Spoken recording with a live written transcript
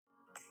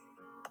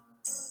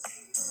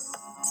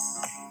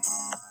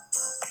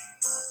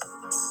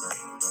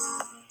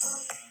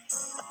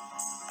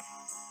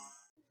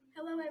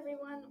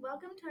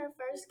welcome to our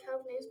first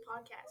Cove News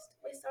podcast.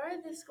 We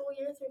started this school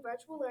year through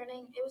virtual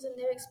learning. It was a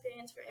new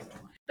experience for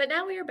everyone. But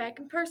now we are back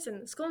in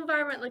person. The school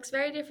environment looks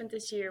very different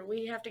this year.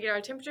 We have to get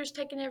our temperatures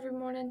taken every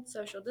morning,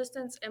 social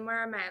distance, and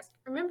wear a mask.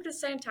 Remember to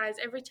sanitize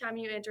every time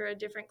you enter a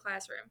different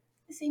classroom.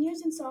 The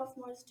seniors and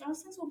sophomores,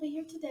 Johnsons will be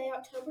here today,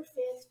 October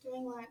 5th,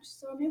 during lunch,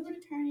 so remember to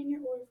turn in your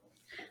order form.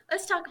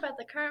 Let's talk about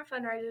the current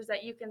fundraisers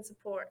that you can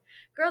support.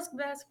 Girls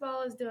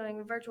basketball is doing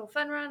a virtual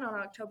fun run on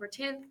October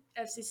 10th.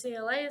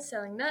 FCCLA is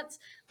selling nuts,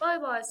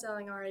 volleyball is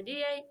selling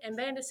RADA, and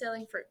band is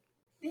selling fruit.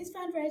 These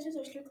fundraisers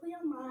are strictly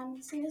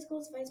online. See the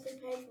school's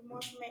Facebook page for more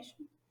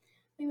information.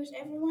 We wish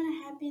everyone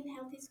a happy and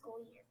healthy school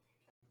year.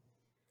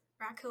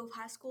 Rock Cove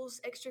High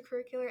School's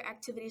extracurricular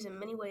activities in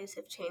many ways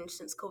have changed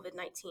since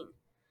COVID-19.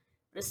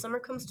 But as summer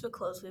comes to a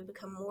close, we've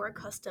become more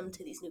accustomed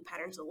to these new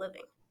patterns of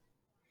living.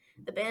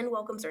 The band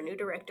welcomes our new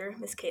director,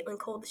 Miss Caitlin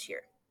Cole, this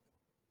year.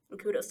 And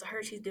kudos to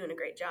her, she's doing a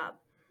great job.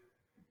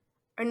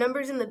 Our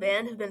numbers in the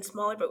band have been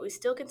smaller, but we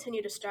still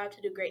continue to strive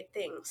to do great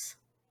things.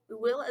 We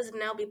will, as of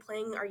now, be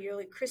playing our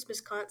yearly Christmas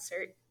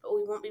concert, but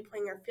we won't be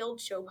playing our field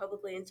show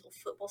publicly until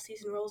football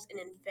season rolls in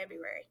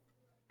February.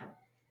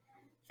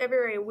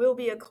 February will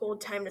be a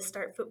cold time to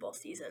start football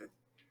season.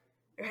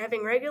 They're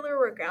having regular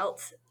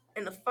workouts,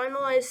 and the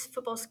finalized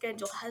football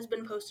schedule has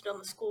been posted on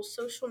the school's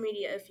social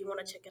media if you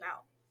want to check it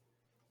out.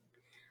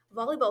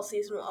 Volleyball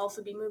season will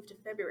also be moved to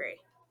February.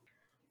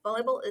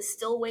 Volleyball is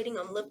still waiting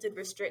on lifted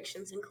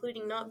restrictions,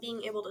 including not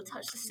being able to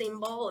touch the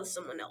same ball as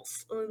someone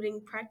else,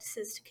 limiting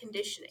practices to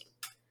conditioning.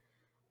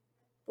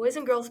 Boys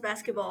and girls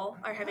basketball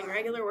are having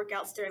regular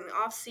workouts during the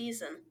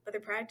off-season, but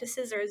their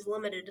practices are as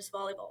limited as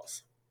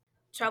volleyball's.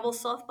 Travel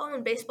softball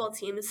and baseball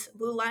teams,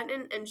 Blue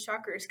Lightning and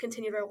Shockers,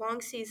 continue their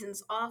long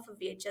seasons off of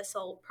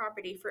VHSL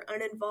property for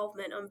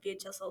uninvolvement on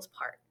VHSL's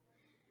part.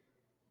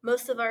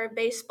 Most of our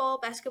baseball,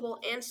 basketball,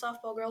 and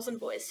softball girls and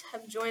boys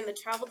have joined the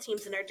travel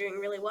teams and are doing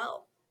really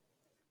well.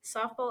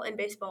 Softball and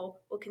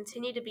baseball will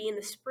continue to be in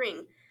the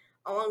spring,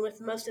 along with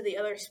most of the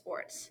other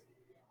sports.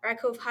 Rock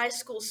Cove High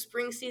School's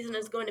spring season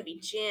is going to be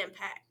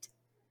jam-packed.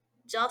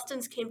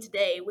 Johnston's came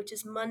today, which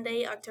is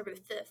Monday, October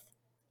 5th.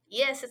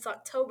 Yes, it's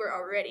October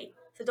already,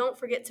 so don't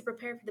forget to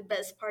prepare for the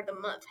best part of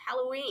the month,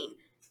 Halloween.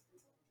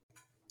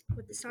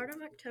 With the start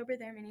of October,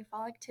 there are many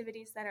fall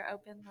activities that are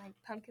open, like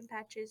pumpkin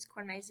patches,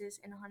 corn mazes,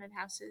 and haunted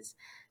houses.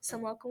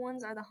 Some local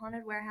ones are the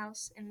Haunted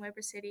Warehouse in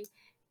Weber City,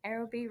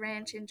 Arrowbee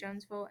Ranch in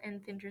Jonesville,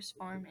 and Finder's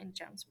Farm in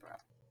Jonesboro.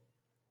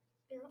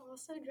 There are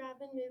also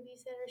drive-in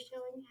movies that are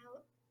showing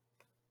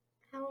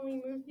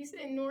Halloween movies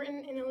in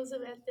Norton and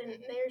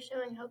Elizabethton. They are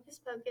showing Hocus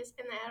Pocus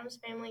and the Addams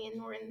Family in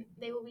Norton.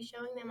 They will be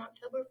showing them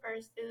October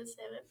 1st through the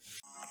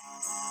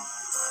 7th.